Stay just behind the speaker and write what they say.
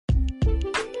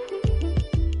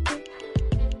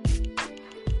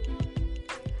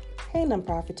Hey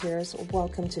nonprofiteers,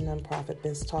 welcome to Nonprofit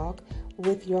Biz Talk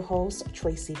with your host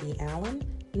Tracy B. Allen,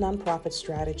 nonprofit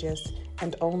strategist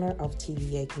and owner of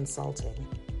TVA Consulting.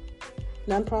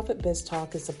 Nonprofit Biz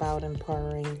Talk is about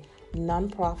empowering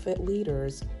nonprofit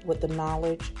leaders with the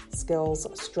knowledge, skills,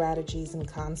 strategies, and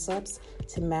concepts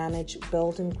to manage,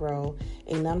 build, and grow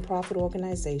a nonprofit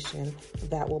organization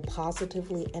that will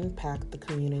positively impact the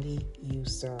community you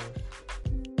serve.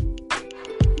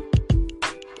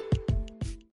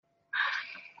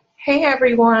 Hey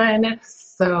everyone.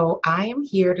 So I am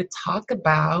here to talk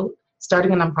about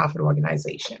starting a nonprofit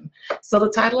organization. So the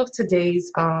title of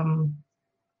today's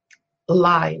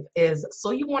live is, so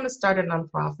you want to start a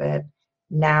nonprofit,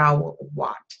 now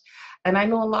what? And I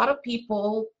know a lot of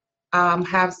people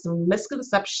have some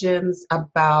misconceptions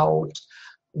about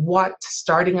what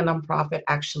starting a nonprofit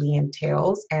actually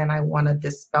entails. And I want to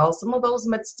dispel some of those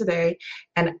myths today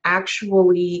and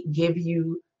actually give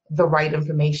you the right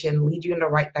information, lead you in the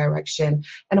right direction,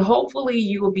 and hopefully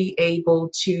you will be able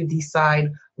to decide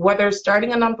whether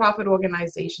starting a nonprofit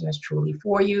organization is truly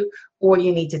for you or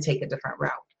you need to take a different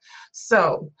route.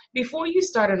 So before you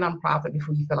start a nonprofit,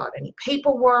 before you fill out any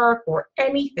paperwork or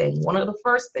anything, one of the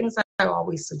first things I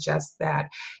always suggest that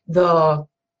the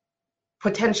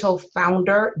potential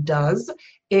founder does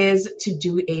is to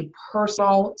do a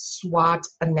personal SWOT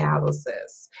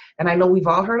analysis. And I know we've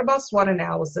all heard about SWOT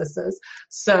analyses.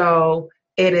 So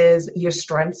it is your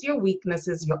strengths, your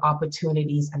weaknesses, your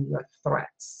opportunities, and your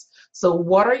threats. So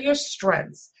what are your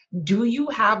strengths? Do you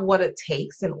have what it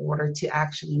takes in order to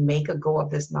actually make a go of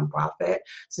this nonprofit?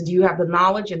 So do you have the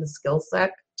knowledge and the skill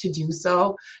set to do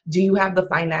so? Do you have the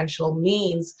financial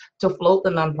means to float the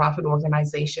nonprofit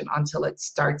organization until it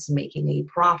starts making a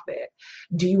profit?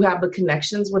 Do you have the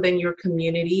connections within your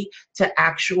community to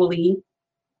actually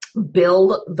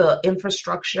build the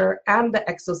infrastructure and the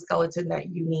exoskeleton that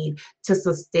you need to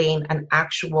sustain an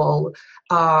actual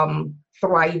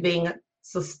thriving,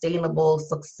 sustainable,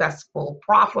 successful,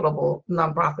 profitable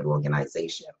nonprofit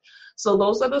organization? So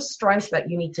those are the strengths that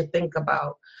you need to think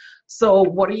about. So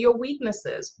what are your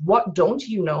weaknesses? What don't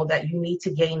you know that you need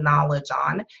to gain knowledge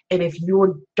on? And if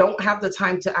you don't have the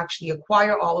time to actually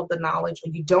acquire all of the knowledge,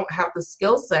 or you don't have the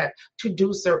skill set to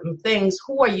do certain things,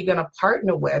 who are you going to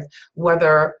partner with?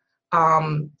 Whether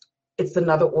it's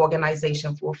another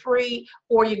organization for free,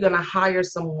 or you're going to hire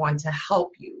someone to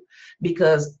help you.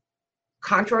 Because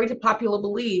contrary to popular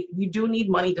belief, you do need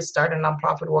money to start a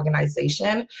nonprofit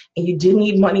organization, and you do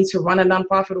need money to run a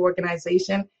nonprofit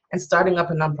organization. And starting up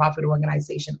a nonprofit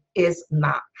organization is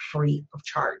not free of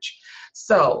charge.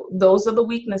 So those are the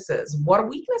weaknesses. What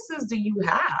weaknesses do you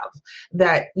have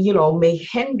that, may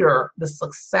hinder the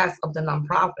success of the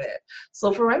nonprofit?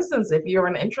 So for instance, if you're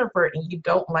an introvert and you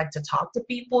don't like to talk to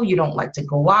people, you don't like to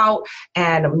go out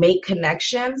and make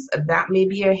connections, that may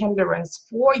be a hindrance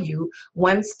for you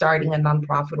when starting a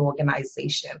nonprofit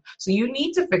organization. So you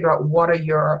need to figure out what are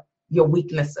your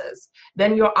weaknesses.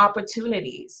 Then your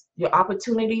opportunities. Your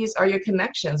opportunities are your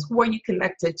connections. Who are you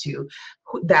connected to?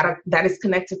 That is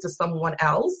connected to someone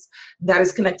else. That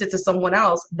is connected to someone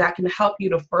else that can help you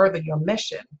to further your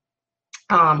mission.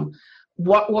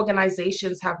 What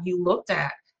organizations have you looked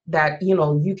at that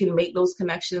you can make those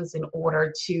connections in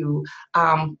order to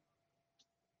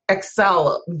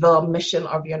excel the mission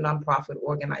of your nonprofit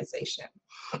organization?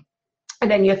 And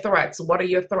then your threats. What are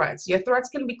your threats? Your threats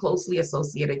can be closely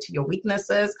associated to your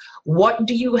weaknesses. What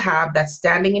do you have that's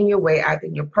standing in your way, either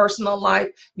in your personal life,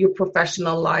 your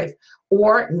professional life,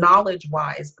 or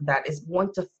knowledge-wise, that is going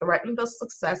to threaten the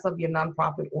success of your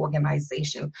nonprofit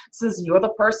organization, since you're the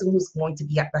person who's going to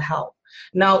be at the helm?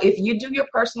 Now, if you do your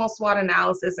personal SWOT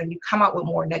analysis and you come out with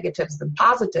more negatives than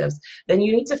positives, then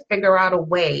you need to figure out a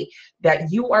way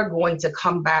that you are going to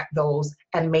combat those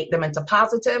and make them into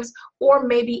positives. Or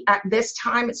maybe at this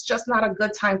time, it's just not a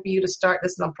good time for you to start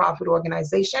this nonprofit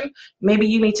organization. Maybe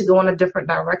you need to go in a different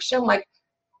direction, like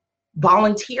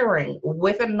volunteering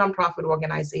with a nonprofit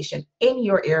organization in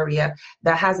your area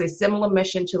that has a similar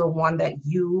mission to the one that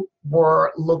you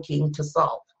were looking to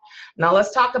solve. Now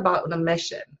let's talk about the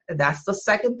mission. That's the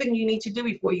second thing you need to do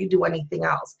before you do anything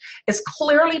else, is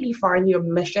clearly define your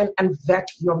mission and vet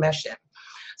your mission.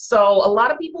 So a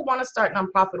lot of people want to start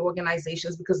nonprofit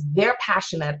organizations because they're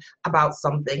passionate about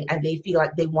something and they feel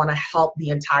like they want to help the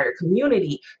entire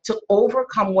community to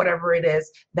overcome whatever it is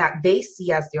that they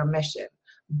see as their mission.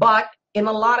 But in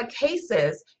a lot of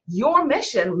cases, your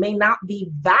mission may not be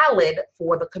valid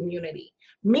for the community,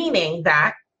 meaning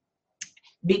that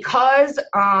because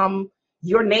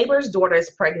your neighbor's daughter is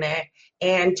pregnant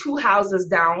and 2 houses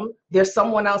down, there's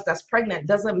someone else that's pregnant,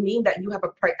 doesn't mean that you have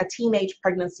a teenage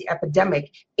pregnancy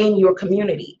epidemic in your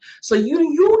community. So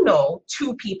you know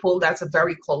 2 people that's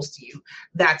very close to you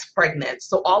that's pregnant.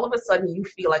 So all of a sudden you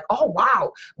feel like, oh,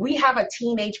 wow, we have a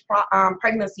teenage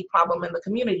pregnancy problem in the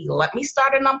community. Let me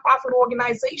start a nonprofit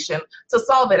organization to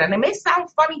solve it. And it may sound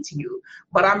funny to you,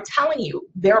 but I'm telling you,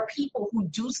 there are people who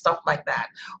do stuff like that.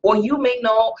 Or you may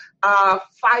know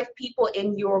 5 people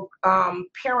in your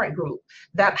parent group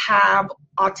that have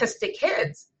autistic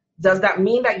kids. Does that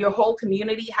mean that your whole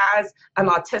community has an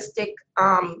autistic,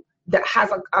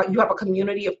 you have a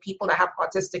community of people that have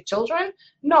autistic children?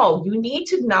 No, you need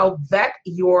to now vet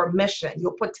your mission,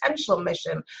 your potential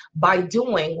mission, by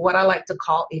doing what I like to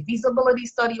call a feasibility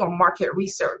study or market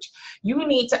research. You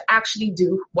need to actually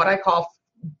do what I call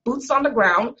boots on the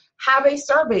ground, have a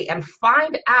survey and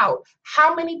find out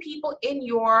how many people in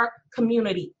your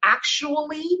community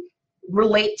actually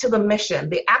relate to the mission.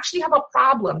 They actually have a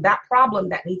problem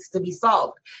that needs to be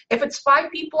solved. If it's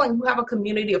 5 people and you have a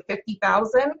community of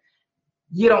 50,000,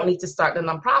 you don't need to start the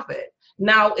nonprofit.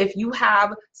 Now, if you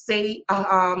have, say,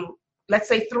 let's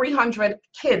say 300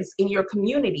 kids in your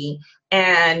community,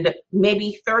 and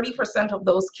maybe 30% of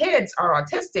those kids are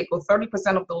autistic, or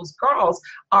 30% of those girls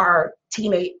are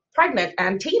pregnant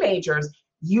and teenagers,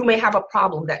 you may have a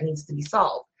problem that needs to be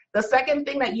solved. The second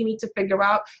thing that you need to figure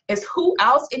out is who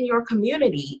else in your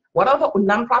community, what other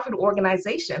nonprofit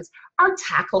organizations are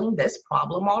tackling this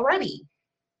problem already.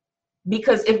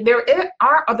 Because if there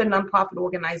are other nonprofit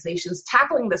organizations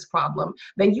tackling this problem,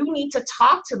 then you need to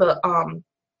talk to the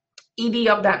ED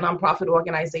of that nonprofit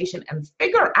organization and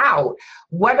figure out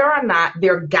whether or not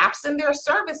there are gaps in their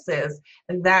services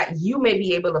that you may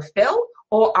be able to fill,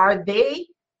 or are they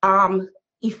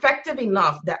effective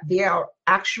enough that they are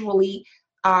actually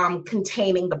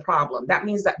containing the problem. That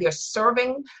means that they're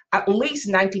serving at least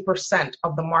 90%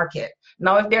 of the market.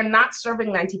 Now, if they're not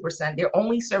serving 90%, they're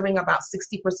only serving about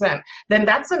 60%, then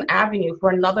that's an avenue for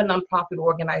another nonprofit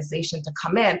organization to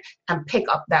come in and pick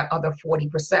up that other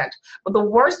 40%. But the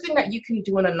worst thing that you can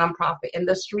do in a nonprofit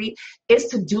industry is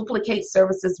to duplicate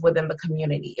services within the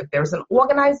community. If there's an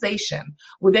organization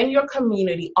within your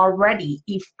community already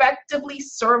effectively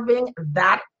serving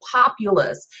that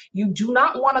populace, you do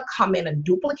not want to come in and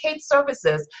duplicate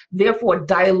services, therefore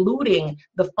diluting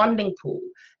the funding pool.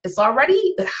 It's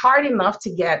already hard enough to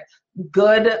get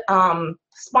good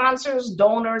sponsors,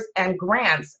 donors, and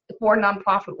grants for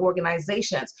nonprofit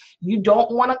organizations. You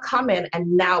don't want to come in and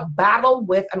now battle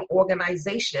with an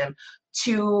organization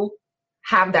to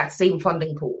have that same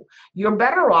funding pool. You're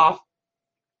better off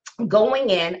going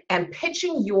in and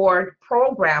pitching your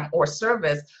program or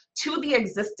service to the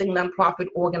existing nonprofit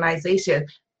organization,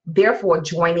 therefore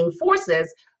joining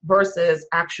forces versus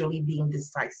actually being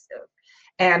decisive.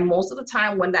 And most of the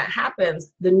time when that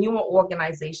happens, the newer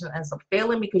organization ends up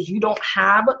failing because you don't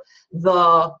have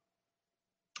the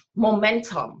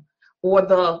momentum or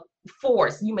the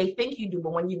force. You may think you do,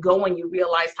 but when you go and you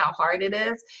realize how hard it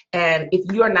is, and if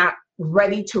you're not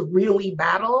ready to really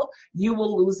battle, you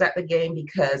will lose at the game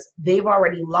because they've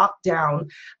already locked down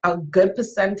a good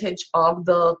percentage of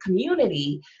the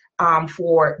community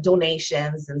for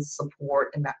donations and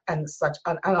support and such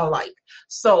and alike.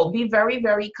 So be very,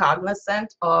 very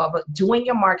cognizant of doing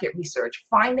your market research,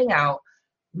 finding out,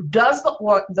 does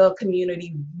the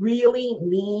community really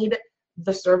need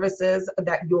the services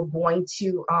that you're going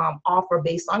to offer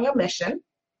based on your mission?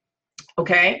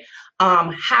 Okay.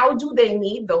 How do they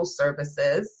need those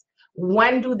services?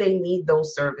 When do they need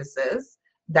those services?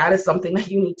 That is something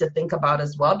that you need to think about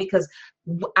as well, because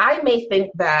I may think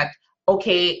that,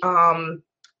 okay,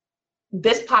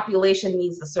 this population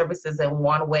needs the services in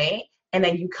one way, and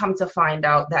then you come to find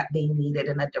out that they need it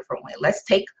in a different way. Let's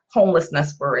take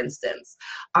homelessness, for instance.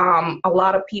 A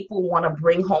lot of people want to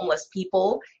bring homeless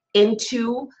people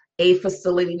into a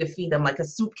facility to feed them, like a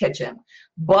soup kitchen.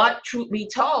 But truth be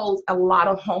told, a lot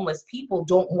of homeless people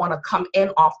don't want to come in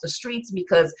off the streets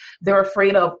because they're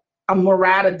afraid of a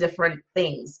myriad of different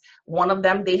things. One of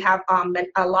them, they have,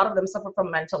 a lot of them suffer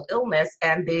from mental illness,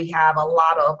 and they have a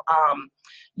lot of,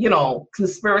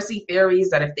 conspiracy theories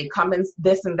that if they come in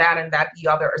this and that the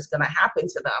other is going to happen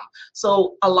to them.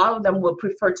 So a lot of them would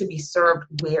prefer to be served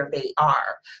where they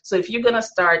are. So if you're going to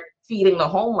start feeding the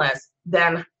homeless,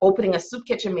 then opening a soup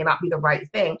kitchen may not be the right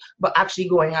thing, but actually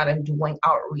going out and doing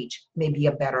outreach may be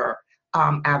a better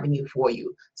avenue for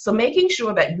you. So making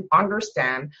sure that you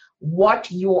understand what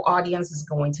your audience is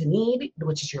going to need,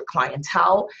 which is your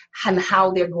clientele, and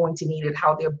how they're going to need it,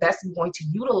 how they're best going to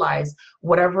utilize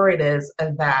whatever it is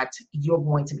that you're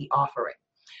going to be offering.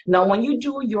 Now, when you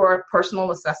do your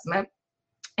personal assessment,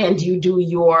 and you do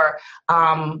your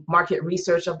market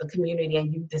research of the community,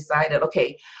 and you decided,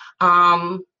 okay,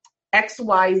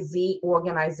 XYZ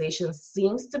organization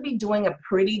seems to be doing a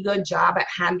pretty good job at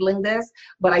handling this,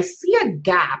 but I see a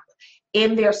gap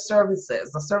in their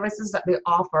services, the services that they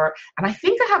offer, and I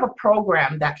think I have a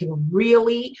program that can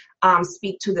really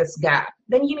speak to this gap.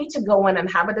 Then you need to go in and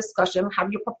have a discussion,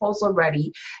 have your proposal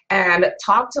ready, and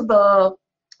talk to the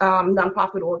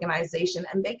nonprofit organization,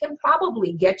 and they can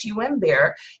probably get you in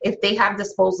there if they have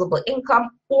disposable income,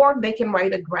 or they can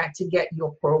write a grant to get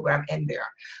your program in there.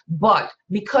 But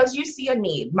because you see a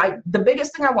need, the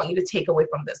biggest thing I want you to take away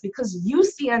from this, because you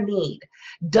see a need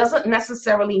doesn't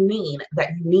necessarily mean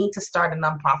that you need to start a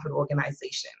nonprofit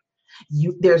organization.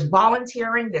 There's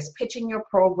volunteering, there's pitching your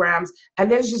programs,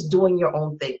 and there's just doing your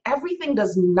own thing. Everything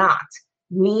does not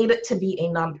need to be a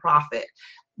nonprofit.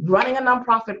 Running a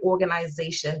nonprofit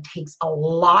organization takes a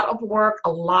lot of work,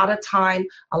 a lot of time,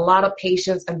 a lot of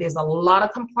patience, and there's a lot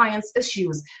of compliance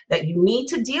issues that you need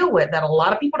to deal with that a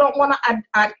lot of people don't want to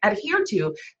adhere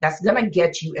to. That's going to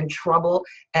get you in trouble,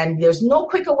 and there's no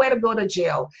quicker way to go to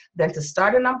jail than to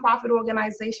start a nonprofit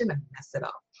organization and mess it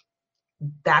up.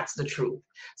 That's the truth.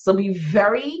 So be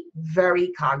very,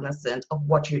 very cognizant of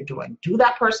what you're doing. Do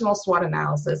that personal SWOT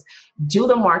analysis, do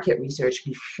the market research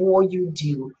before you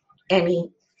do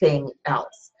anything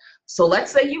else. So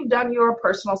let's say you've done your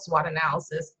personal SWOT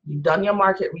analysis, you've done your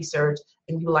market research,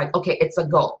 and you're like, okay, it's a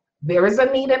go. There is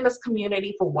a need in this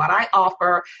community for what I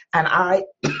offer, and I,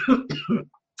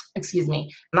 excuse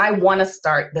me, and I want to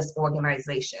start this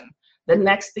organization. The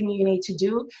next thing you need to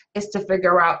do is to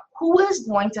figure out who is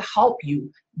going to help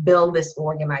you build this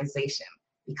organization.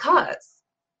 Because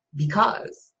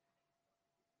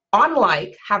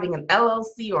unlike having an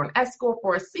LLC or an S Corp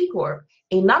or a C Corp,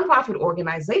 a nonprofit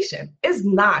organization is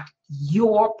not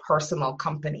your personal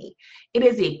company. It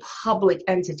is a public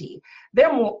entity.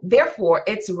 Therefore,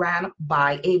 it's ran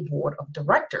by a board of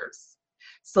directors.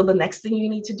 So the next thing you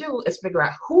need to do is figure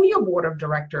out who your board of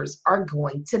directors are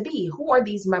going to be. Who are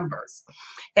these members?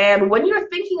 And when you're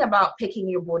thinking about picking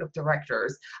your board of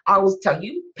directors, I will tell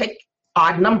you, pick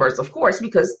odd numbers, of course,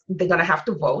 because they're going to have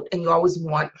to vote, and you always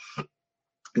want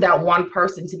that one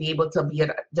person to be able to be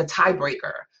the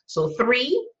tiebreaker. So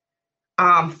 3,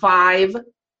 5,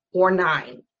 or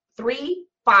 9. 3,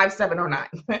 5, 7, or 9.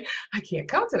 I can't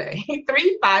count today.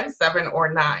 3, 5, 7,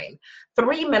 or 9.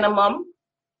 3 minimum.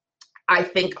 I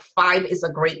think 5 is a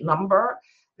great number,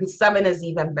 and 7 is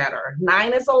even better.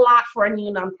 9 is a lot for a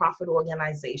new nonprofit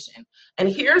organization. And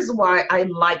here's why I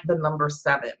like the number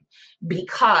 7.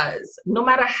 Because no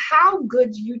matter how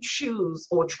good you choose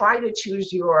or try to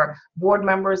choose your board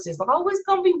members, there's always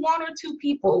going to be 1 or 2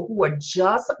 people who are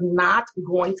just not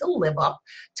going to live up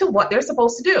to what they're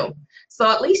supposed to do. So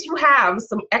at least you have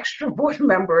some extra board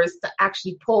members to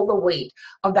actually pull the weight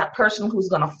of that person who's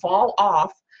going to fall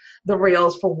off the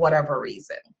rails for whatever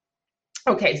reason.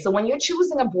 Okay, so when you're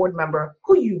choosing a board member,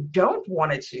 who you don't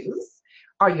want to choose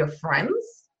are your friends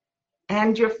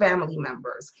and your family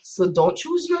members. So don't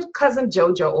choose your cousin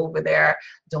Jojo over there.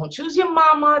 Don't choose your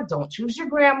mama. Don't choose your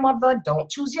grandmother.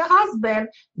 Don't choose your husband.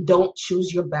 Don't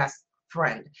choose your best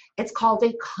friend. It's called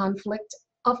a conflict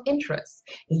of interest.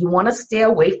 You want to stay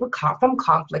away from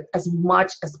conflict as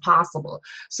much as possible.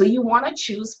 So you want to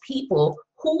choose people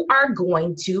who are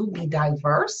going to be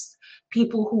diverse,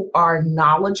 people who are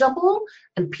knowledgeable,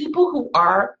 and people who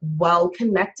are well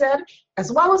connected,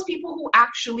 as well as people who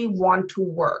actually want to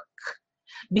work.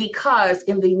 Because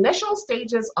in the initial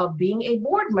stages of being a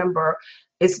board member,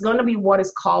 it's going to be what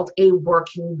is called a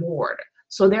working board.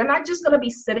 So they're not just going to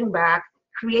be sitting back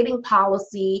creating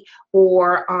policy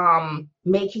or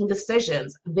making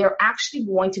decisions. They're actually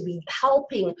going to be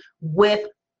helping with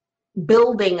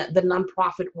building the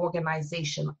nonprofit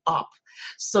organization up.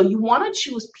 So you want to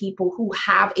choose people who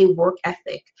have a work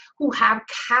ethic, who have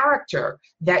character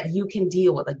that you can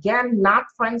deal with. Again, not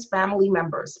friends, family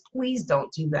members. Please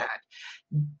don't do that.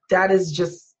 That is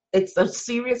just, it's a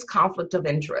serious conflict of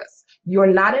interest. You're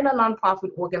not in a nonprofit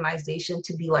organization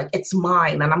to be like, it's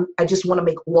mine, and I just want to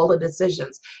make all the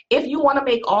decisions. If you want to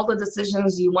make all the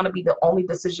decisions, you want to be the only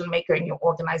decision maker in your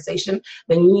organization,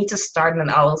 then you need to start an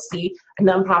LLC. A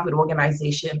nonprofit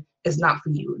organization is not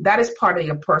for you. That is part of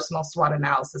your personal SWOT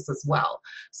analysis as well.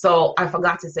 So I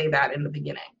forgot to say that in the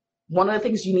beginning. One of the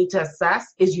things you need to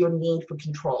assess is your need for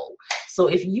control. So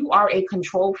if you are a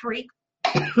control freak,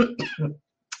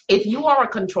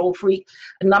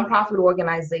 a nonprofit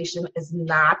organization is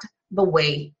not the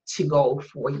way to go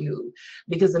for you.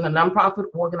 Because in a nonprofit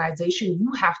organization,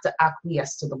 you have to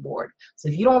acquiesce to the board. So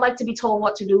if you don't like to be told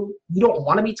what to do, you don't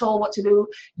want to be told what to do,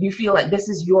 you feel like this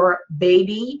is your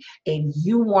baby and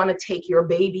you want to take your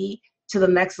baby to the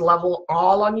next level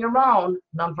all on your own,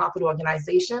 nonprofit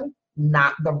organization,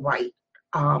 not the right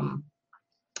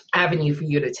avenue for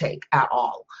you to take at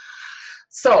all.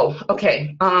 So,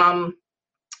 okay.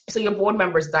 So your board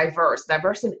members diverse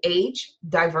in age,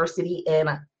 diversity in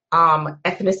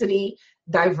ethnicity,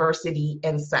 diversity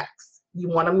in sex. You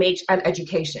want to make an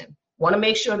education. Want to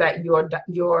make sure that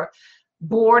your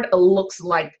board looks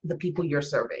like the people you're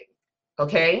serving.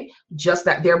 Okay, just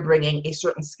that they're bringing a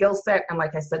certain skill set and,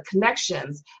 like I said,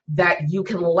 connections that you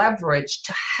can leverage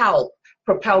to help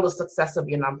propel the success of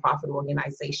your nonprofit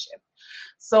organization.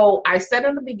 So I said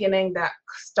in the beginning that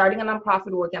starting a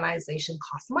nonprofit organization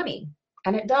costs money,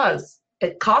 and it does.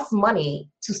 It costs money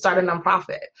to start a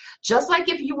nonprofit. Just like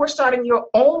if you were starting your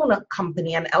own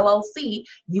company, an LLC,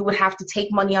 you would have to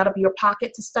take money out of your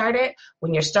pocket to start it.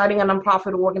 When you're starting a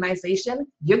nonprofit organization,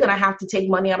 you're going to have to take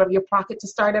money out of your pocket to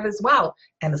start it as well.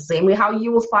 And the same way how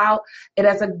you will file it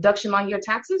as a deduction on your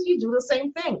taxes, you do the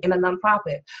same thing in a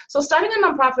nonprofit. So starting a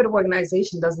nonprofit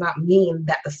organization does not mean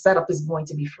that the setup is going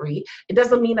to be free. It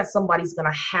doesn't mean that somebody's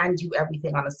going to hand you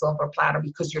everything on a silver platter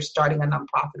because you're starting a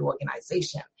nonprofit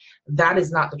organization. That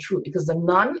is not the truth, because the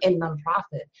none in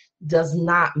nonprofit does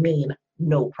not mean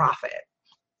no profit.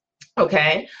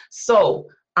 Okay, so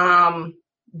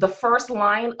the first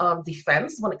line of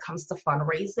defense when it comes to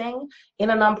fundraising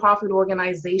in a nonprofit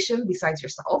organization, besides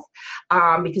yourself,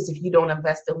 because if you don't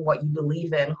invest in what you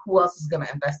believe in, who else is going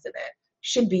to invest in it?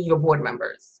 Should be your board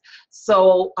members.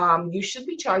 So you should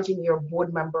be charging your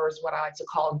board members what I like to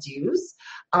call dues,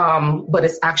 but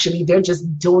it's actually, they're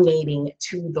just donating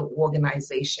to the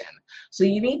organization. So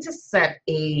you need to set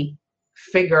a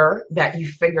figure that you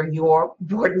figure your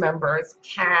board members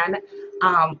can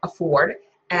afford,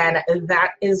 and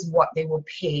that is what they will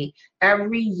pay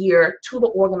every year to the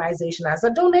organization as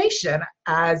a donation,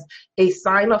 as a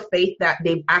sign of faith that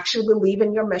they actually believe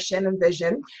in your mission and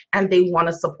vision and they want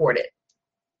to support it.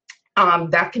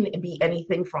 That can be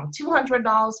anything from $200,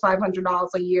 $500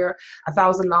 a year,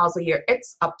 $1,000 a year.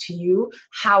 It's up to you.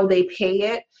 How they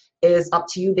pay it is up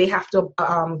to you. They have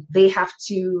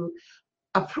to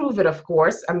approve it, of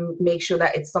course, and make sure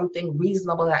that it's something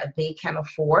reasonable that they can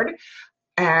afford.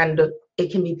 And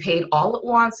it can be paid all at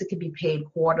once. It can be paid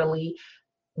quarterly,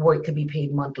 or it could be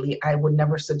paid monthly. I would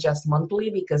never suggest monthly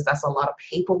because that's a lot of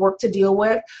paperwork to deal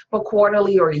with, but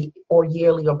quarterly or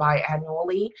yearly or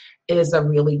biannually is a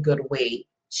really good way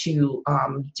to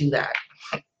do that.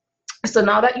 So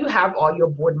now that you have all your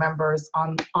board members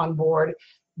on board,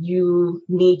 you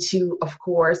need to, of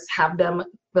course, have them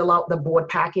fill out the board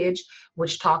package,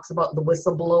 which talks about the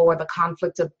whistleblower, the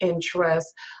conflict of interest,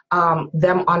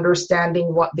 them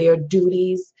understanding what their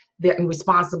duties, their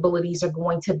responsibilities are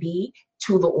going to be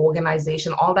to the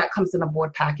organization. All that comes in a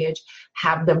board package.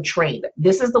 Have them trained.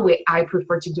 This is the way I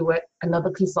prefer to do it. Another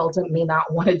consultant may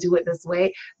not want to do it this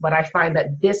way, but I find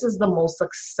that this is the most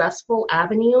successful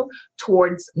avenue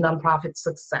towards nonprofit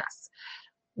success.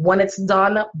 When it's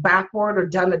done backward or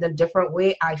done in a different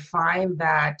way, I find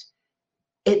that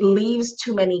it leaves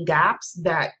too many gaps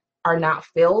that are not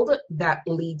filled, that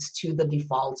leads to the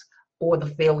default or the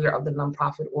failure of the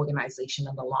nonprofit organization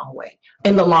in the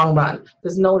long run.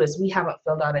 Because notice, we haven't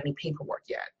filled out any paperwork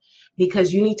yet,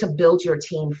 because you need to build your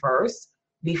team first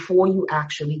before you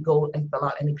actually go and fill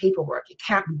out any paperwork. It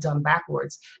can't be done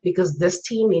backwards, because this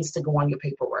team needs to go on your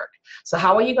paperwork. So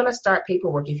how are you going to start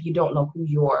paperwork if you don't know who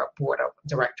your board of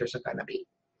directors are going to be?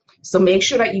 So make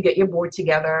sure that you get your board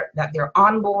together, that they're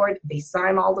on board, they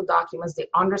sign all the documents, they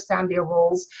understand their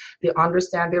roles, they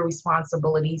understand their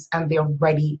responsibilities, and they're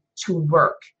ready to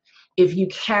work. If you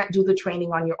can't do the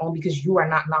training on your own because you are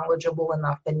not knowledgeable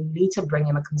enough, then you need to bring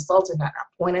in a consultant at that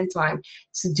point in time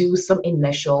to do some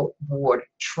initial board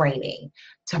training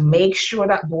to make sure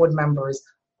that board members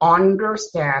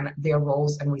understand their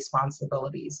roles and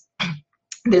responsibilities.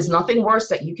 There's nothing worse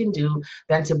that you can do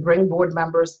than to bring board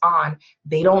members on.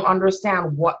 They don't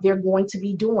understand what they're going to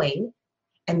be doing,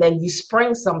 and then you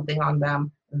spring something on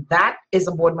them. That is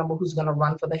a board member who's going to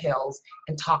run for the hills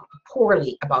and talk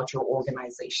poorly about your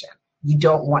organization. You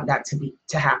don't want that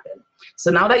to happen. So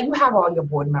now that you have all your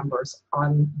board members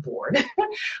on board,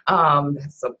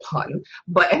 that's a pun.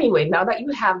 But anyway, now that you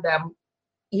have them,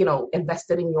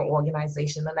 invested in your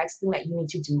organization, the next thing that you need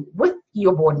to do with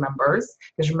your board members,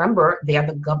 because remember, they are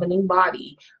the governing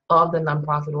body of the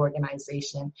nonprofit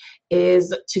organization,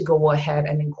 is to go ahead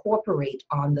and incorporate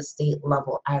on the state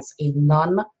level as a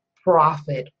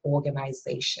nonprofit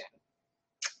organization.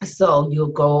 So you'll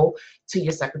go to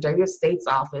your Secretary of State's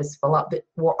office, fill out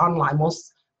or online.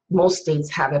 Most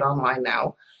states have it online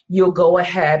now. you'll go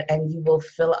ahead and you will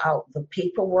fill out the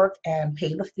paperwork and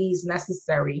pay the fees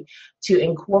necessary to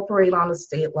incorporate on the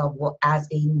state level as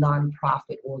a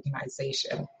nonprofit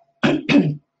organization.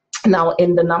 Now,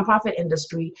 in the nonprofit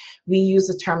industry, we use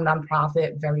the term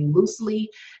nonprofit very loosely.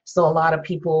 So a lot of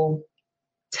people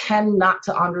tend not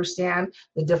to understand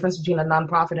the difference between a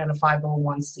nonprofit and a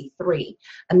 501c3.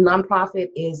 A nonprofit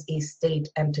is a state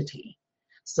entity.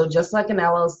 So just like an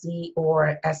LLC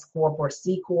or S Corp or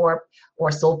C Corp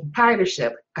or sole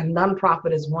proprietorship, a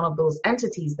nonprofit is one of those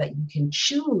entities that you can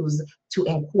choose to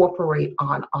incorporate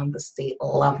on the state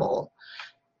level.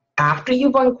 After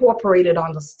you've incorporated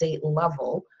on the state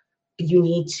level, you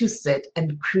need to sit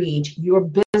and create your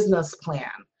business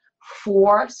plan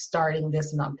for starting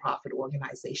this nonprofit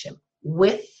organization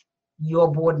with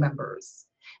your board members.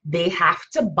 They have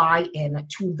to buy in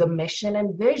to the mission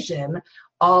and vision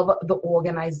of the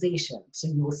organization. So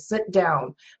you will sit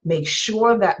down, make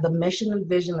sure that the mission and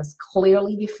vision is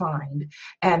clearly defined,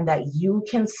 and that you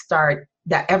can start,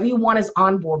 that everyone is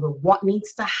on board with what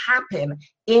needs to happen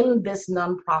in this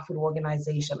nonprofit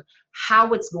organization,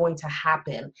 how it's going to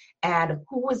happen, and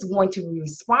who is going to be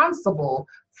responsible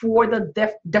for the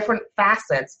different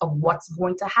facets of what's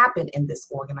going to happen in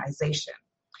this organization.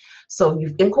 So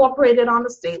you've incorporated on the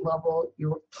state level,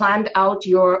 you've planned out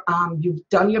your, you've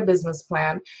done your business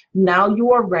plan. Now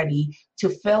you are ready to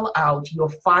fill out your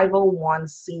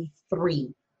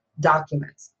 501c3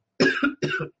 documents.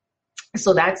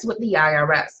 So that's with the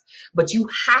IRS. But you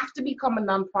have to become a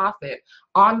nonprofit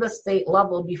on the state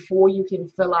level before you can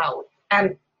fill out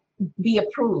and be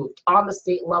approved on the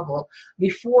state level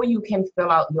before you can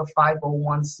fill out your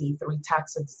 501c3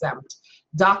 tax exempt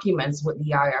documents with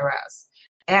the IRS.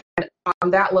 And on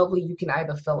that level, you can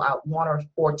either fill out one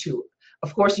or two.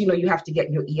 Of course, you know, you have to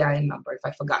get your EIN number, if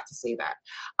I forgot to say that.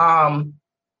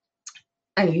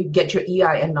 And you get your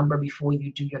EIN number before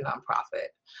you do your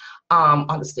nonprofit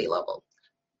on the state level.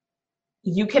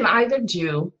 You can either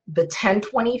do the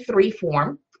 1023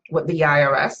 form with the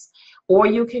IRS, or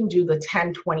you can do the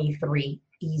 1023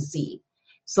 EZ.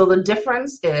 So the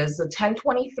difference is the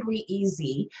 1023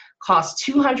 EZ costs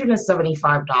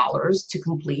 $275 to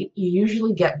complete. You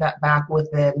usually get that back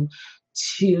within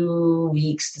 2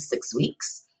 weeks to 6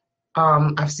 weeks.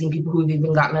 I've seen people who've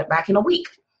even gotten it back in a week.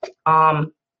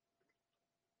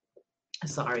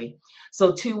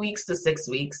 So 2 weeks to 6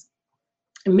 weeks,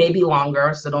 maybe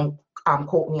longer. So don't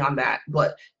quote me on that.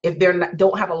 But if they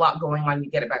don't have a lot going on, you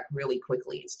get it back really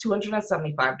quickly. It's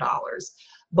 $275.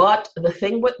 But the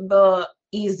thing with the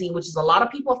EZ, which is a lot of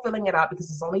people filling it out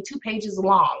because it's only 2 pages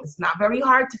long, it's not very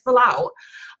hard to fill out,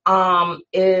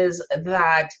 is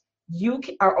that you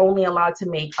are only allowed to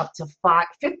make up to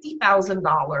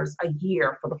 $50,000 a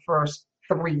year for the first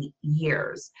 3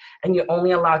 years. And you're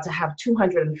only allowed to have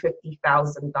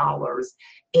 $250,000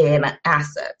 in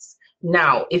assets.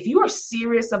 Now, if you are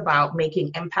serious about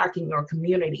making impact in your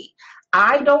community,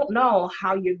 I don't know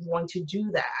how you're going to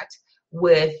do that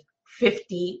with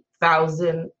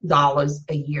 $50,000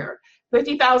 a year.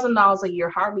 $50,000 a year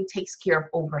hardly takes care of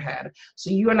overhead.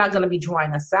 So you're not going to be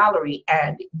drawing a salary,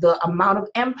 and the amount of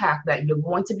impact that you're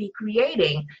going to be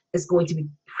creating is going to be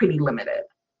pretty limited.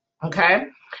 Okay.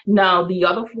 Now, the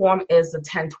other form is the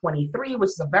 1023,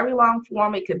 which is a very long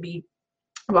form. It could be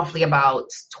roughly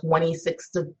about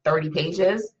 26 to 30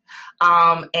 pages.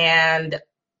 And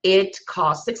it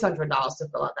costs $600 to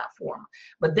fill out that form.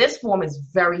 But this form is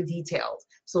very detailed.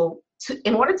 So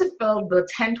in order to fill the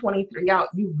 1023 out,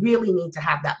 you really need to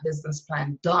have that business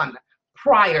plan done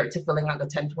prior to filling out the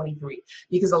 1023,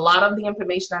 because a lot of the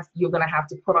information that you're going to have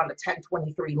to put on the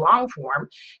 1023 long form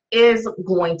is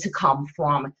going to come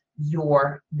from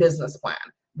your business plan.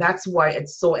 That's why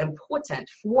it's so important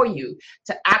for you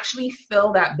to actually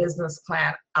fill that business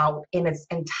plan out in its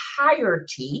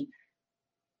entirety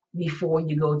before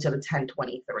you go to the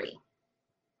 1023.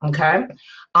 Okay.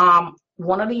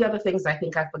 One of the other things I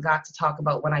think I forgot to talk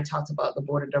about when I talked about the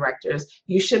board of directors,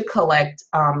 you should collect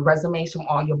resumes from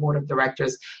all your board of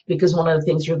directors, because one of the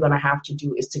things you're going to have to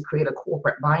do is to create a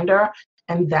corporate binder,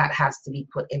 and that has to be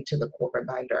put into the corporate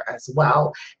binder as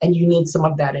well. And you need some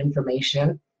of that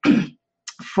information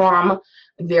from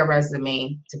their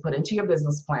resume to put into your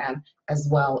business plan, as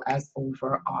well as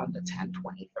over on the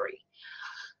 1023.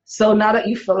 So now that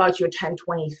you fill out your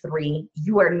 1023,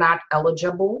 you are not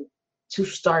eligible to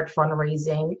start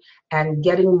fundraising and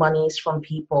getting monies from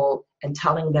people and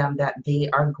telling them that they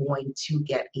are going to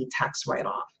get a tax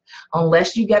write-off,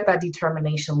 unless you get that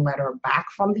determination letter back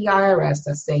from the IRS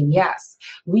that's saying, yes,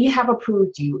 we have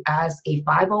approved you as a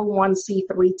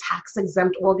 501c3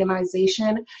 tax-exempt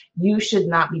organization. You should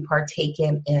not be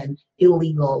partaking in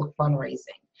illegal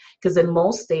fundraising. because in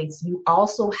most states, you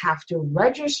also have to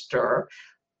register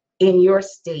in your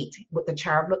state with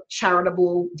the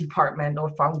charitable department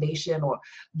or foundation or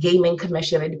gaming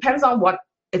commission. It depends on what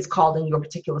it's called in your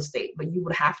particular state, but you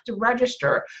would have to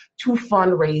register to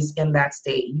fundraise in that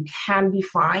state. You can be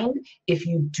fined if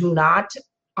you do not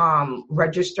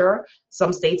register.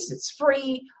 Some states it's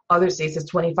free, other states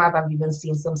it's $25. I've even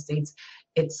seen some states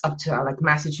it's up to, like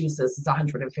Massachusetts, it's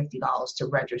 $150 to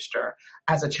register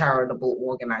as a charitable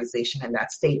organization in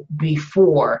that state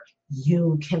before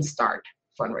you can start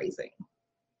fundraising.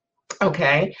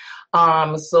 Okay,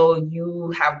 so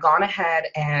you have gone ahead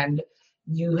and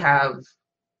you have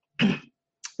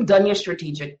done your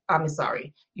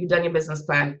you've done your business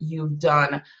plan, you've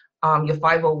done your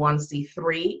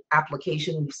 501c3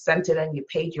 application, you sent it in, you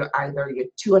paid either your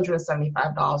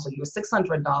 $275 or your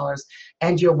 $600,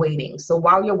 and you're waiting. So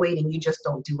while you're waiting, you just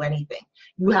don't do anything.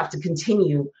 You have to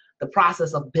continue the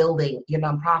process of building your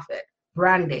nonprofit,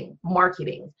 branding,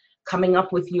 marketing, coming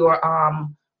up with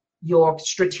your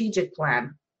strategic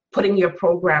plan, putting your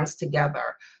programs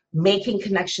together, making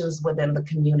connections within the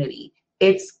community.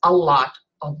 It's a lot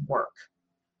of work.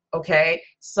 Okay,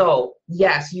 so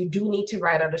yes, you do need to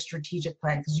write out a strategic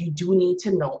plan because you do need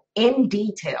to know in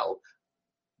detail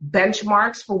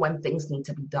benchmarks for when things need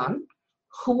to be done,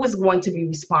 who is going to be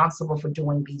responsible for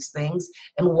doing these things,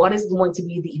 and what is going to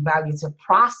be the evaluative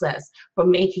process for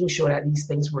making sure that these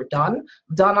things were done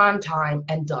on time,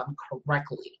 and done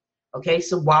correctly. Okay,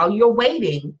 so while you're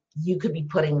waiting, you could be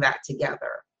putting that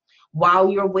together. While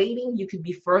you're waiting, you could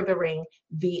be furthering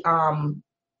the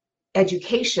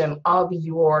education of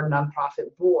your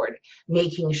nonprofit board,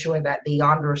 making sure that they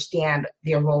understand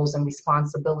their roles and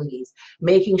responsibilities,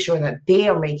 making sure that they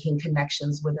are making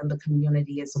connections within the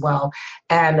community as well,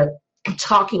 and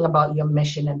talking about your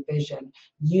mission and vision.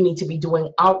 You need to be doing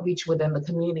outreach within the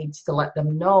community to let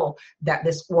them know that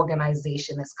this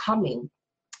organization is coming,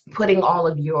 putting all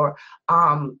of your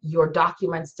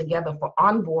documents together for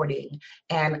onboarding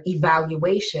and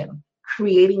evaluation,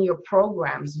 creating your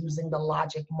programs using the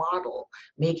logic model,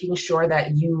 making sure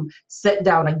that you sit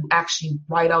down and you actually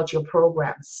write out your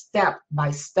program step by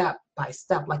step by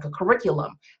step, like a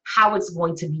curriculum, how it's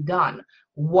going to be done,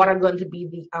 what are going to be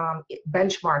the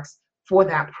benchmarks for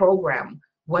that program.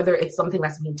 Whether it's something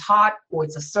that's being taught or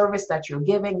it's a service that you're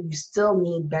giving, you still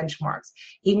need benchmarks.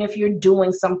 Even if you're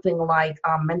doing something like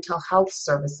mental health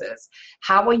services,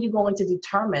 how are you going to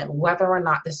determine whether or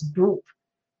not this group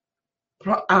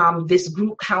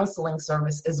counseling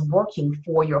service is working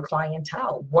for your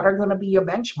clientele? What are going to be your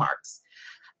benchmarks?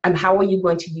 And how are you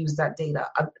going to use that data?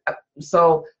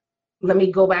 So let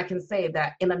me go back and say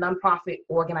that in a nonprofit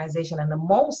organization, and in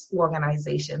most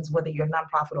organizations, whether you're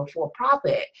nonprofit or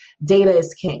for-profit, data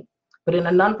is king. But in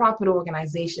a nonprofit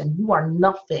organization, you are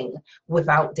nothing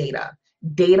without data.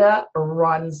 Data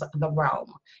runs the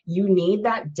realm. You need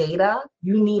that data.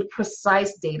 You need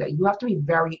precise data. You have to be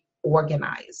very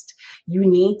organized. You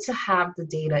need to have the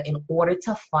data in order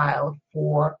to file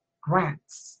for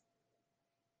grants.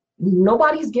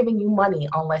 Nobody's giving you money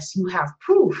unless you have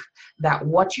proof that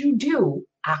what you do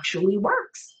actually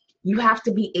works. You have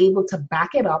to be able to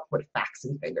back it up with facts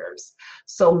and figures.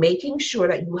 So making sure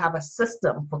that you have a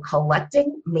system for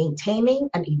collecting, maintaining,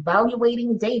 and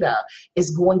evaluating data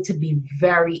is going to be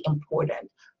very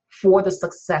important for the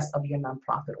success of your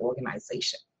nonprofit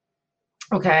organization.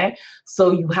 Okay, so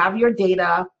you have your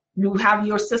data, you have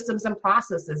your systems and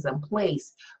processes in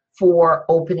place for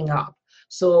opening up.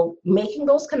 So making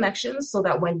those connections so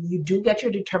that when you do get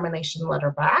your determination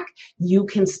letter back, you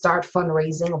can start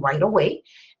fundraising right away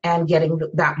and getting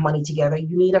that money together.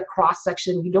 You need a cross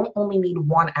section. You don't only need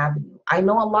one avenue. I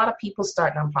know a lot of people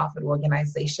start nonprofit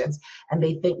organizations and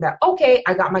they think that, okay,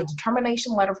 I got my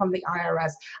determination letter from the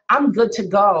IRS. I'm good to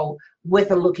go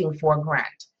with looking for a grant.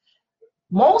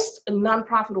 Most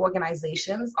nonprofit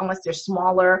organizations, unless they're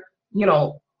smaller,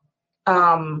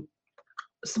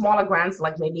 smaller grants,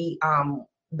 like maybe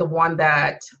the one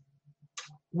that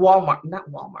Walmart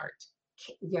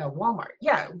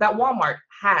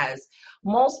has.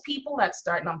 Most people that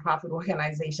start nonprofit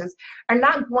organizations are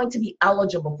not going to be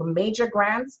eligible for major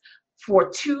grants for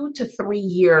 2 to 3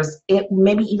 years,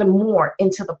 maybe even more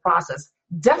into the process.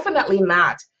 Definitely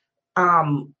not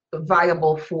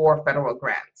viable for federal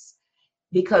grants,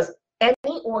 because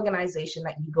any organization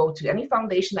that you go to, any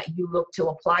foundation that you look to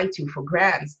apply to for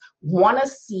grants, want to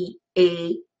see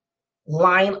a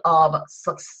line of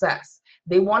success.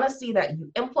 They want to see that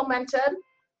you implemented,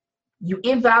 you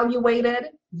evaluated,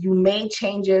 you made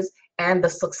changes, and the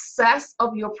success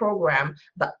of your program,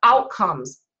 the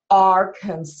outcomes are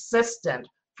consistent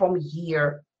from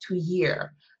year to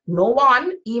year. No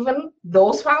one, even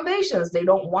those foundations, they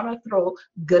don't want to throw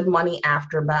good money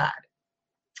after bad.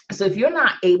 So if you're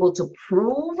not able to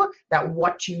prove that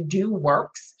what you do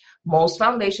works, most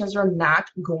foundations are not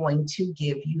going to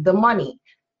give you the money.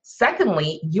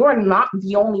 Secondly, you're not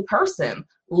the only person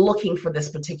looking for this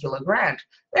particular grant.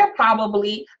 There are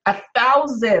probably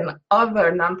 1,000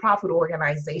 other nonprofit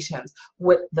organizations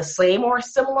with the same or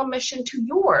similar mission to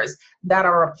yours that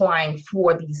are applying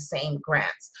for these same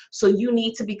grants. So you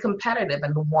need to be competitive.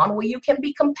 And the one way you can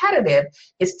be competitive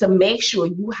is to make sure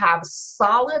you have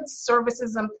solid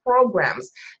services and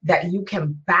programs that you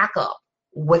can back up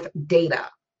with data.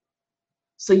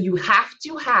 So you have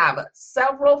to have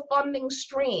several funding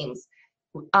streams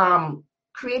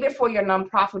created for your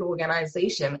nonprofit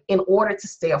organization in order to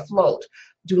stay afloat.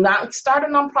 Do not start a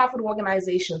nonprofit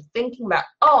organization thinking that,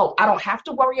 oh, I don't have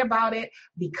to worry about it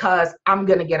because I'm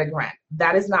going to get a grant.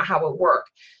 That is not how it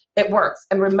works. It works.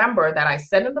 And remember that I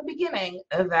said in the beginning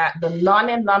that the none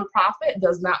in nonprofit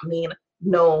does not mean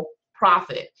no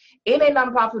profit. In a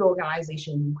nonprofit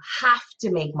organization, you have to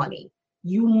make money.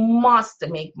 You must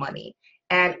make money.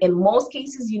 And in most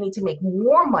cases, you need to make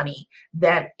more money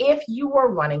than if you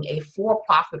were running a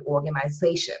for-profit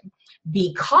organization.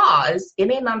 Because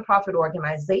in a nonprofit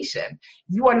organization,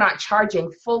 you are not charging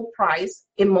full price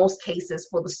in most cases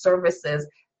for the services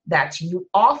that you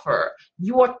offer.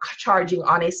 You are charging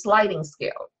on a sliding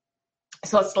scale.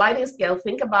 So a sliding scale,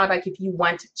 think about like if you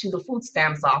went to the food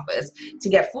stamps office to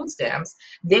get food stamps,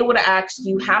 they would ask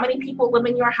you how many people live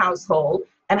in your household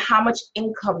and how much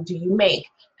income do you make?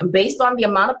 And based on the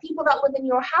amount of people that live in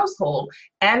your household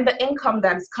and the income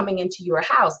that is coming into your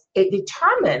house, it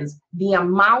determines the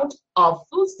amount of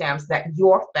food stamps that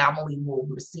your family will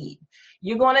receive.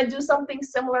 You're going to do something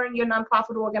similar in your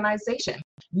nonprofit organization.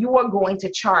 You are going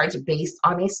to charge based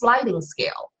on a sliding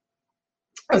scale.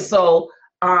 So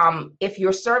if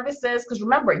your services, because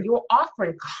remember, you're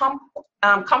offering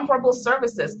comparable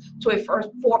services to a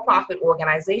for-profit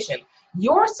organization.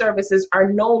 Your services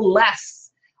are no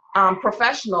less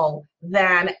professional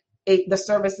than the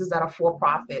services that a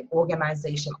for-profit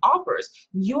organization offers.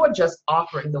 You're just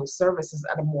offering those services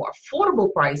at a more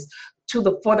affordable price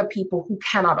for the people who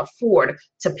cannot afford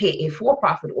to pay a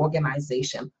for-profit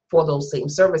organization for those same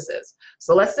services.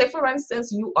 So let's say, for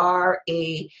instance, you are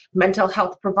a mental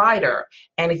health provider,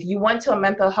 and if you went to a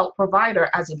mental health provider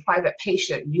as a private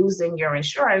patient using your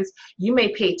insurance, you may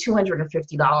pay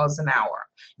 $250 an hour.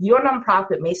 Your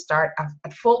nonprofit may start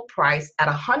at full price at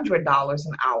 $100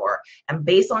 an hour, and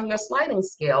based on your sliding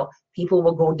scale, people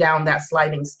will go down that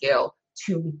sliding scale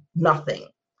to nothing.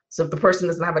 So if the person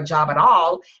doesn't have a job at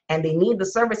all and they need the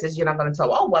services, you're not going to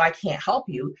tell, oh, well, I can't help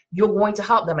you. You're going to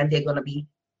help them and they're going to be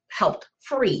helped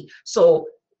free. So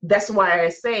that's why I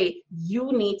say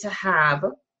you need to have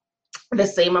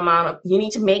you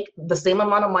need to make the same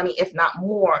amount of money, if not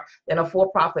more, than a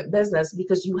for-profit business,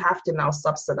 because you have to now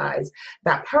subsidize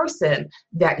that person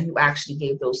that you actually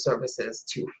gave those services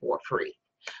to for free.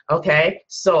 Okay,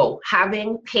 so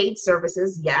having paid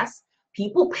services, yes.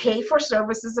 People pay for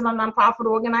services in a nonprofit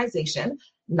organization.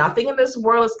 Nothing in this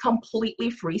world is completely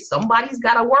free. Somebody's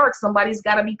got to work. Somebody's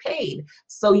got to be paid.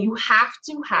 So you have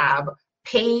to have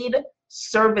paid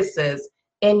services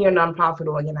in your nonprofit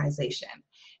organization.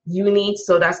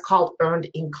 So that's called earned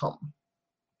income.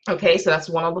 Okay, so that's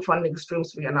one of the funding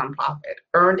streams for your nonprofit.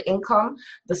 Earned income.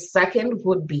 The second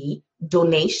would be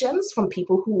donations from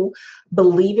people who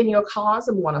believe in your cause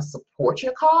and want to support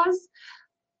your cause.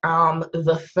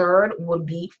 The third would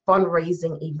be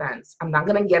fundraising events. I'm not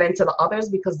going to get into the others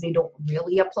because they don't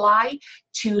really apply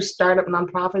to startup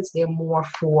nonprofits. They're more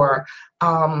for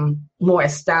more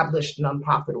established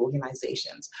nonprofit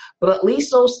organizations. But at least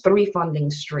those three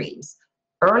funding streams.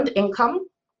 Earned income,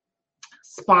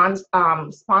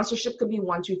 sponsorship could be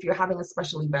one, too, if you're having a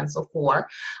special event, so four.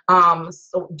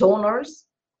 So donors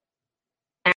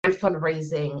and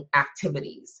fundraising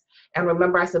activities. And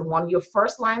remember, I said one of your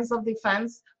first lines of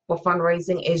defense for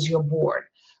fundraising is your board.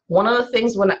 One of the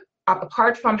things,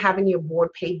 apart from having your board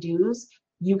pay dues,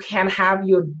 you can have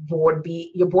your board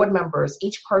members,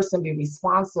 each person be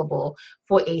responsible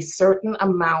for a certain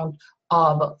amount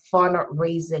of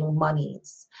fundraising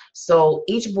monies. So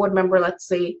each board member, let's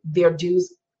say their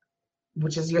dues,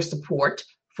 which is your support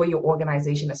for your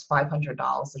organization, is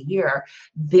 $500 a year.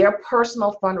 Their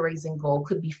personal fundraising goal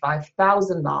could be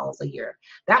 $5,000 a year.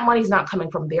 That money's not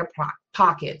coming from their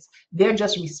pockets. They're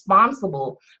just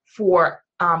responsible for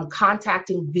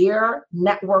contacting their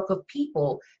network of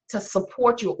people to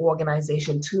support your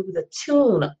organization to the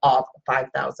tune of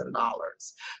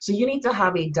 $5,000. So you need to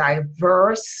have a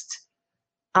diverse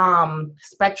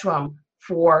spectrum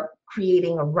for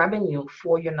creating a revenue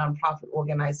for your nonprofit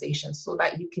organization so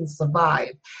that you can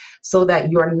survive, so that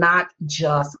you're not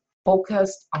just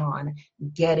focused on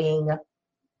getting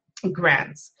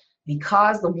grants.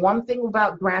 Because the one thing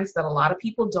about grants that a lot of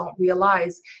people don't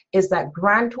realize is that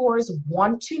grantors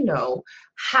want to know,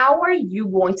 how are you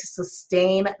going to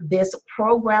sustain this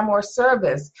program or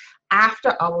service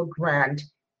after our grant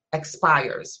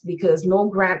expires? Because no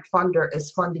grant funder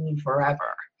is funding you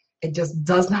forever. It just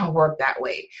does not work that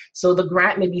way. So the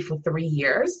grant may be for 3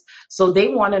 years. So they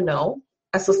want to know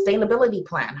a sustainability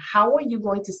plan. How are you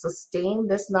going to sustain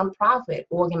this nonprofit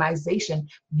organization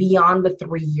beyond the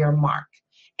 3-year mark?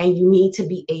 And you need to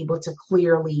be able to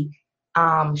clearly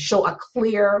show a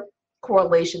clear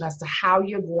correlation as to how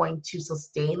you're going to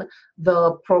sustain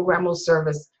the program or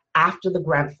service after the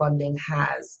grant funding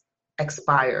has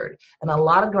expired. And a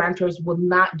lot of grantors will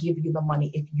not give you the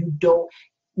money if you don't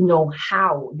know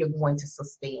how you're going to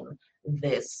sustain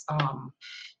this,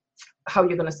 how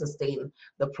you're going to sustain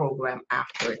the program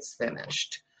after it's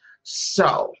finished.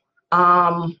 So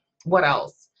what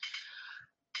else?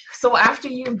 So after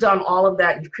you've done all of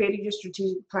that, you've created your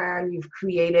strategic plan, you've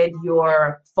created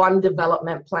your fund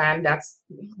development plan. That's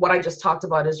what I just talked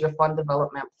about, is your fund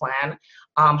development plan.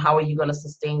 How are you going to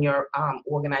sustain your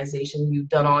organization? You've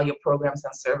done all your programs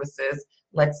and services.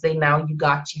 Let's say now you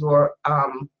got your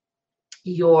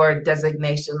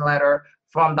designation letter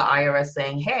from the IRS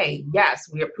saying, hey, yes,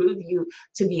 we approve you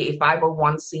to be a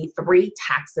 501c3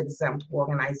 tax-exempt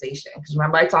organization. Because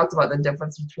remember, I talked about the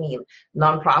difference between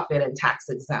nonprofit and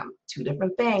tax-exempt, 2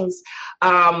 different things.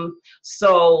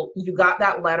 So you got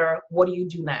that letter. What do you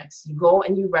do next? You go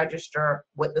and you register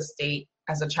with the state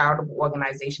as a charitable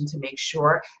organization to make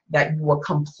sure that you are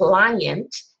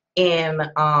compliant in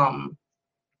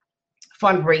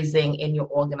fundraising in your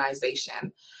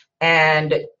organization.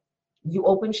 And you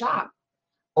open shop.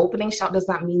 Opening shop does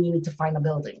not mean you need to find a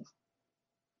building.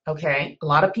 Okay? A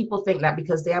lot of people think that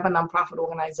because they have a nonprofit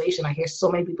organization, I hear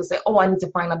so many people say, oh, I need to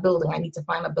find a building. I need to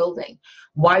find a building.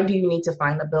 Why do you need to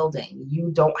find a building?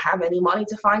 You don't have any money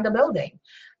to find a building.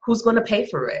 Who's going to pay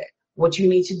for it? What you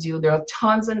need to do, there are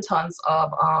tons and tons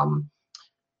of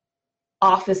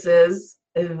offices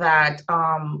that,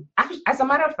 as a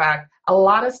matter of fact, a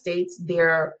lot of states,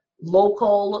 their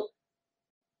local,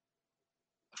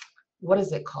 what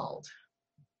is it called?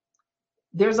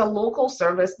 There's a local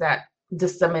service that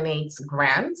disseminates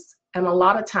grants, and a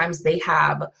lot of times they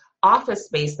have office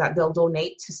space that they'll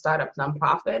donate to startup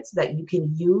nonprofits that you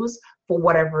can use for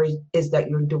whatever it is that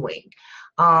you're doing.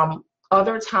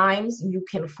 Other times you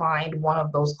can find one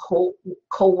of those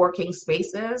co-working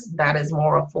spaces that is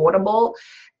more affordable,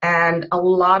 and a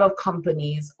lot of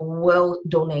companies will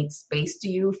donate space to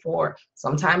you for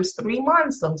sometimes 3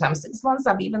 months, sometimes 6 months.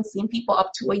 I've even seen people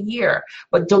up to a year.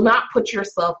 But do not put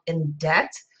yourself in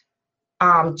debt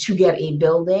to get a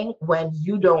building when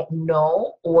you don't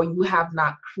know or you have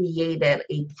not created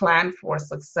a plan for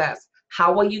success.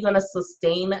 How are you going to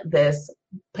sustain this,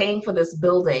 paying for this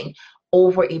building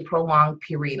over a prolonged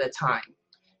period of time?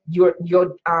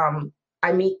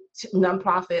 I meet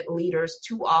nonprofit leaders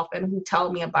too often who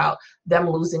tell me about them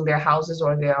losing their houses,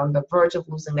 or they're on the verge of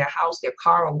losing their house, their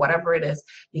car, or whatever it is,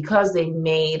 because they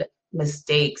made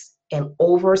mistakes in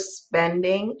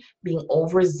overspending, being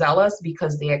overzealous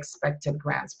because they expected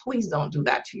grants. Please don't do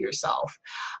that to yourself.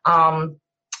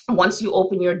 Once you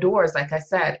open your doors, like I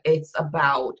said, it's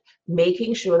about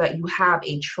making sure that you have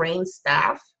a trained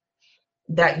staff,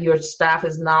 that your staff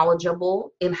is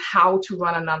knowledgeable in how to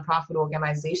run a nonprofit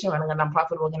organization. Running a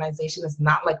nonprofit organization is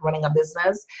not like running a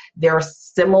business. There are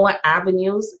similar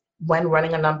avenues when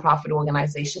running a nonprofit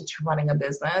organization to running a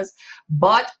business,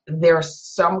 but there are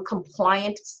some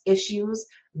compliance issues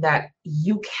that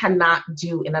you cannot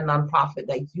do in a nonprofit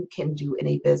that you can do in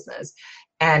a business.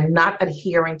 And not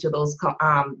adhering to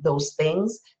those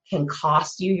things can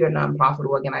cost you your nonprofit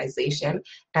organization,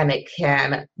 and it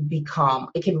can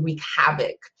wreak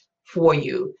havoc for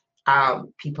you.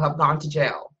 People have gone to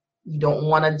jail. You don't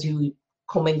want to do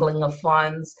commingling of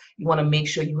funds. You want to make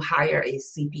sure you hire a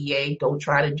CPA. Don't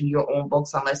try to do your own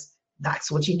books unless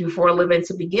that's what you do for a living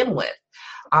to begin with.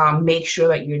 Make sure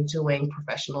that you're doing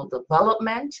professional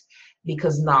development,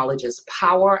 because knowledge is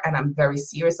power, and I'm very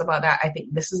serious about that. I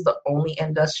think this is the only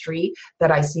industry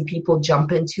that I see people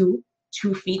jump into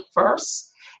 2 feet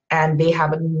first, and they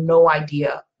have no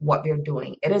idea what they're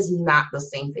doing. It is not the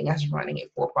same thing as running a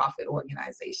for-profit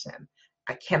organization.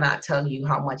 I cannot tell you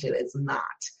how much it is not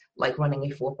like running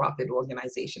a for-profit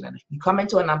organization. And if you come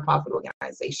into a nonprofit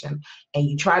organization and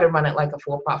you try to run it like a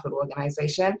for-profit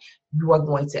organization, you are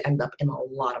going to end up in a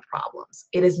lot of problems.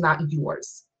 It is not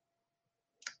yours.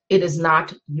 It is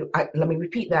not you. Let me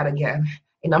repeat that again.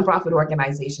 A nonprofit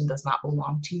organization does not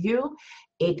belong to you.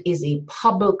 It is a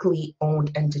publicly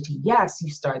owned entity. Yes,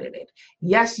 you started it.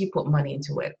 Yes, you put money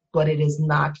into it, but it is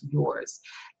not yours.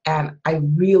 And I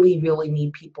really, really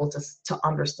need people to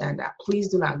understand that. Please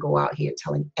do not go out here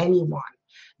telling anyone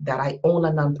that I own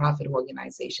a nonprofit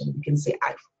organization. You can say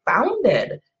I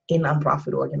founded a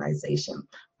nonprofit organization,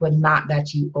 but not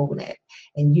that you own it.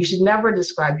 And you should never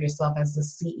describe yourself as the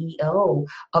CEO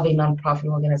of a nonprofit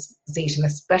organization,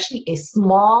 especially a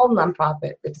small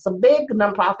nonprofit. If it's a big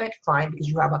nonprofit, fine, because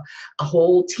you have a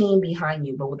whole team behind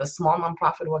you. But with a small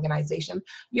nonprofit organization,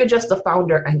 you're just a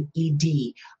founder and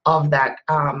ED of that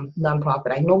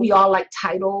nonprofit. I know we all like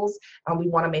titles, and we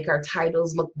want to make our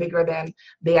titles look bigger than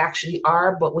they actually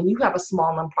are. But when you have a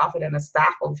small nonprofit and a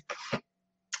staff of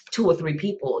 2 or 3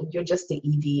 people, you're just the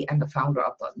ED and the founder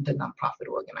of the nonprofit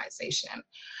organization.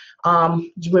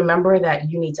 You remember that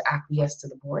you need to acquiesce to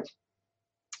the board.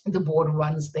 The board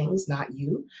runs things, not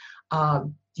you.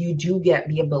 You do get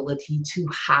the ability to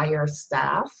hire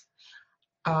staff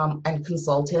and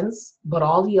consultants, but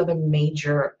all the other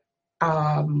major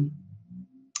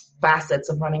facets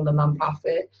of running the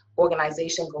nonprofit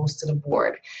organization goes to the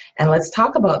board. And let's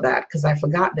talk about that, because I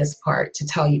forgot this part to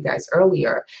tell you guys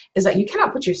earlier, is that you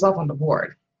cannot put yourself on the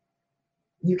board.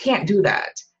 You can't do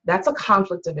that. That's a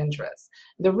conflict of interest.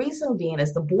 The reason being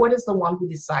is the board is the one who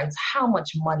decides how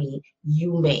much money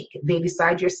you make. They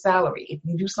decide your salary. If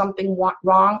you do something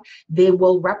wrong, they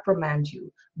will reprimand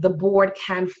you. The board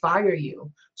can fire you.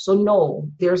 So no,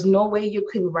 there's no way you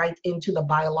can write into the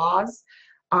bylaws,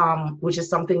 which is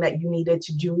something that you needed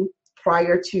to do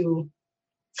prior to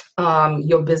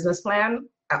your business plan,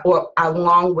 or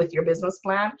along with your business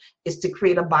plan, is to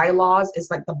create a bylaws. It's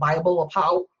like the Bible of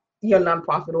how your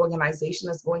nonprofit organization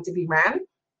is going to be ran.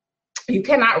 You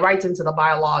cannot write into the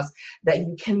bylaws that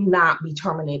you cannot be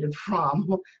terminated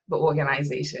from the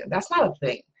organization. That's not a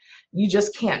thing. You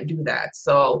just can't do that.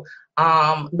 So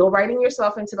no writing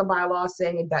yourself into the bylaws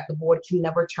saying that the board can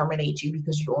never terminate you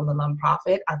because you own the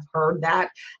nonprofit. I've heard that.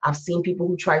 I've seen people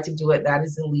who try to do it. That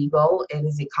is illegal. It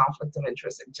is a conflict of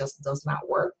interest. It just does not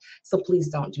work. So please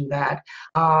don't do that.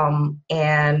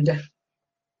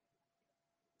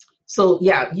 So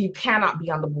yeah, you cannot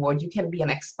be on the board. You can be an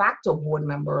ex facto board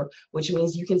member, which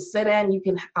means you can sit in, you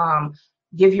can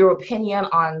give your opinion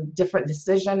on different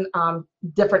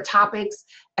different topics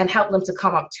and help them to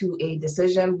come up to a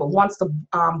decision. But once the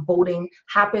voting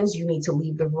happens, you need to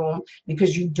leave the room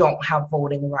because you don't have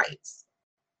voting rights.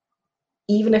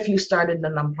 Even if you started a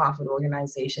nonprofit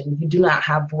organization, you do not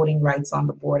have voting rights on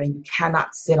the board, and you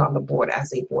cannot sit on the board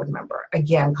as a board member.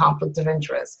 Again, conflict of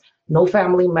interest. No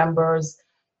family members,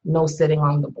 no sitting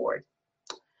on the board.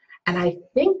 And I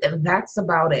think that that's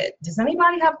about it. Does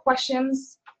anybody have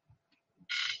questions?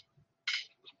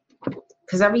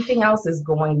 Because everything else is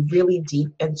going really deep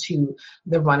into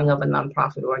the running of a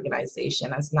nonprofit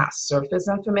organization. It's not surface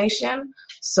information.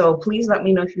 So please let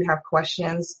me know if you have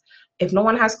questions. If no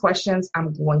one has questions,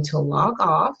 I'm going to log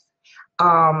off.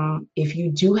 If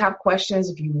you do have questions,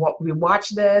 if you rewatch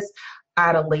this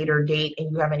at a later date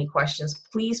and you have any questions,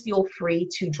 please feel free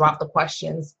to drop the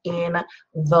questions in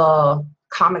the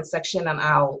comment section and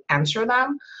I'll answer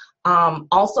them.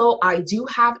 Also, I do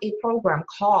have a program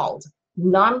called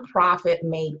Nonprofit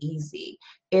Made Easy.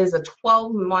 It is a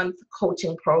 12-month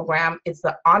coaching program. It's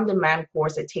an on-demand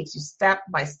course. It takes you step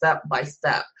by step by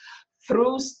step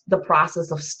through the process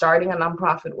of starting a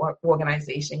nonprofit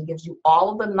organization, gives you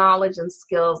all of the knowledge and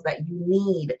skills that you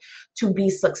need to be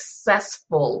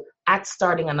successful at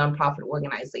starting a nonprofit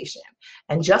organization.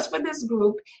 And just for this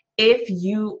group, if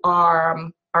you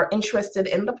are interested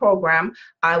in the program,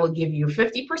 I will give you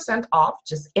 50% off.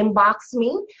 Just inbox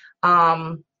me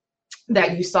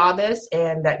that you saw this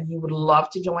and that you would love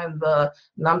to join the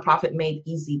Nonprofit Made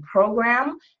Easy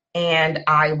program, and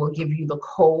I will give you the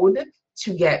code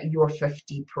to get your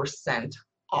 50%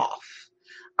 off.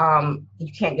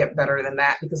 You can't get better than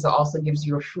that because it also gives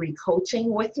you a free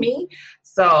coaching with me.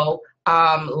 So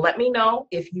let me know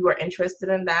if you are interested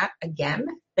in that. Again,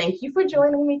 thank you for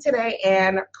joining me today.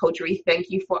 And Coach Ree, thank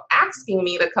you for asking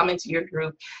me to come into your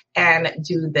group and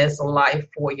do this live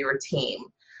for your team.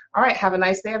 All right, have a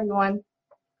nice day, everyone.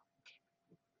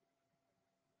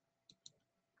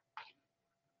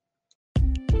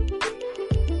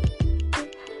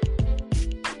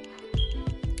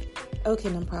 Okay,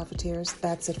 nonprofiteers,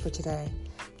 that's it for today.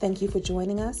 Thank you for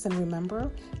joining us, and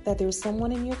remember that there's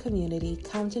someone in your community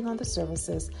counting on the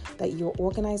services that your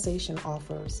organization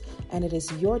offers, and it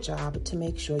is your job to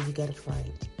make sure you get it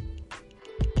right.